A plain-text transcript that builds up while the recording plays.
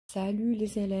Salut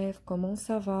les élèves, comment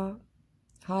ça va?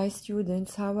 Hi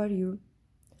students, how are you?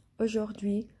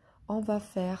 Aujourd'hui, on va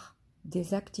faire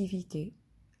des activités.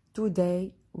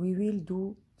 Today, we will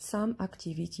do some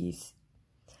activities.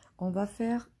 On va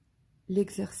faire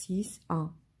l'exercice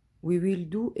 1. We will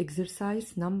do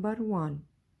exercise number 1.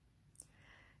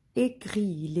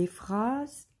 Écris les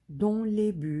phrases dans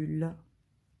les bulles.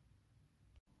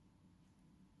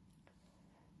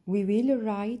 We will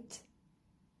write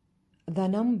the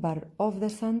number of the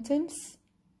sentence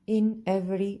in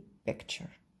every picture.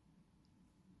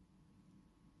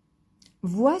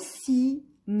 Voici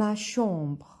ma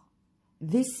chambre.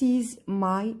 This is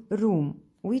my room.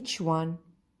 Which one?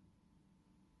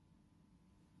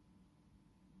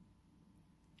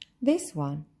 This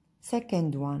one.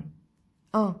 Second one.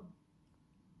 1.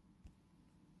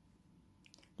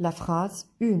 La phrase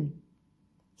 1.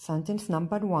 Sentence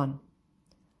number 1.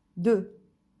 2.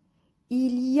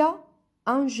 Il y a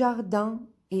un jardin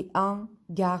et un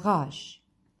garage.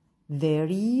 There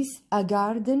is a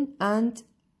garden and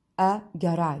a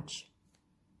garage.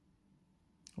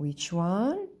 Which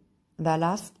one? The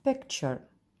last picture.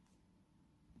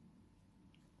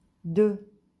 2.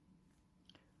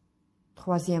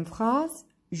 Troisième phrase.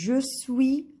 Je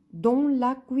suis dans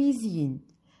la cuisine.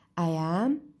 I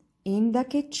am in the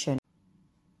kitchen.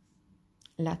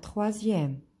 La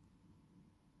troisième.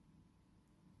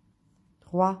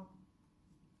 3.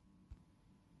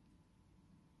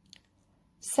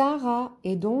 Sarah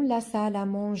est dans la salle à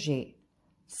manger.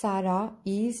 Sarah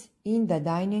is in the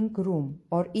dining room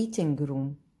or eating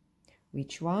room.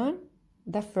 Which one?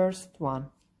 The first one.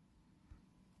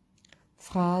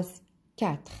 Phrase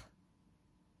 4.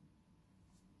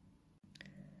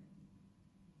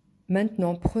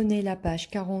 Maintenant, prenez la page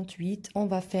 48. On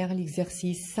va faire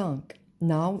l'exercice 5.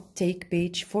 Now, take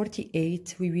page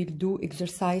 48. We will do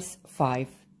exercise 5.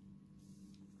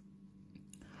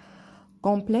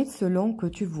 Complète selon que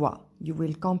tu vois. You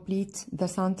will complete the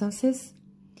sentences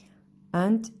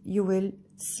and you will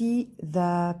see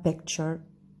the picture.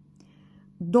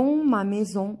 Dans ma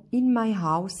maison, in my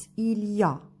house, il y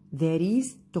a. There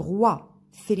is 3.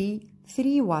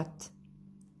 3 what?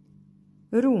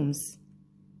 Rooms.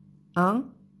 1,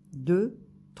 2,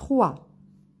 3.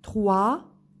 3.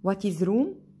 What is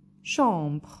room?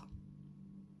 Chambre.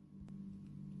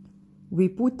 We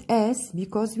put S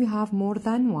because we have more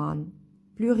than one.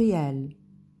 Pluriel.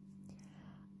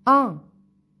 1.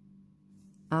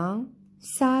 Un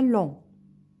salon.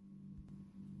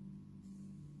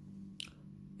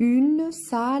 Une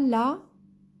salle à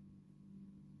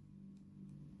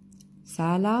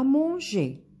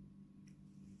manger.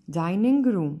 Dining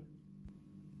room.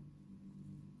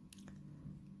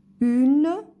 Une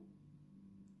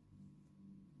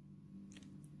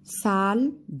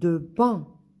salle de bain.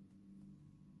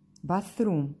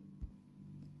 Bathroom.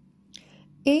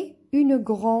 Et une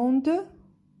grande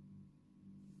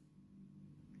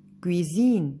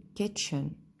cuisine,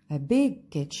 kitchen. A big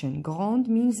kitchen. Grande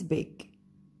means big.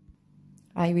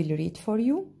 I will read for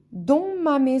you. Dans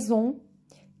ma maison,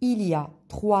 il y a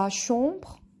 3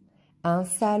 chambres, un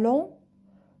salon,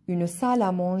 une salle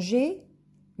à manger,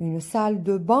 une salle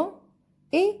de bain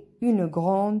et une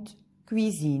grande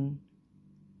cuisine.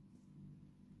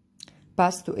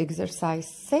 Passe to exercise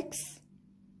 6.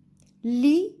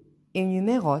 Lis et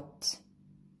numérote.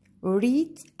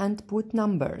 Read and put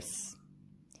numbers.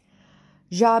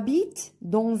 J'habite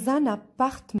dans un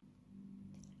appartement.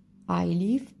 I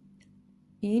live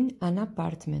in an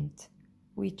apartment.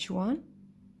 Which one?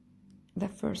 The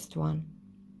first one.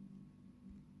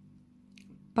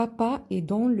 Papa est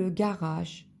dans le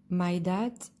garage. My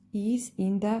dad is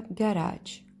in the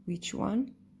garage. Which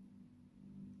one?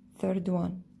 Third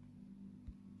one.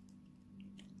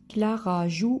 Clara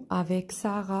joue avec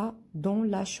Sarah dans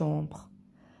la chambre.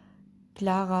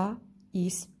 Clara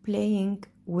is playing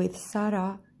with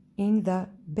Sarah in the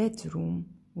bedroom.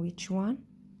 Which one?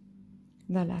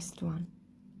 The last one.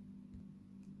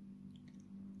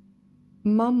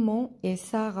 Maman et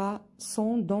Sarah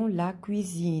sont dans la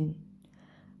cuisine.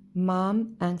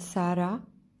 Mom and Sarah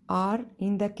are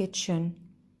in the kitchen.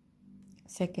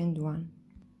 Second one.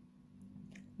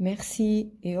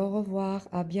 Merci et au revoir.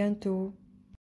 À bientôt.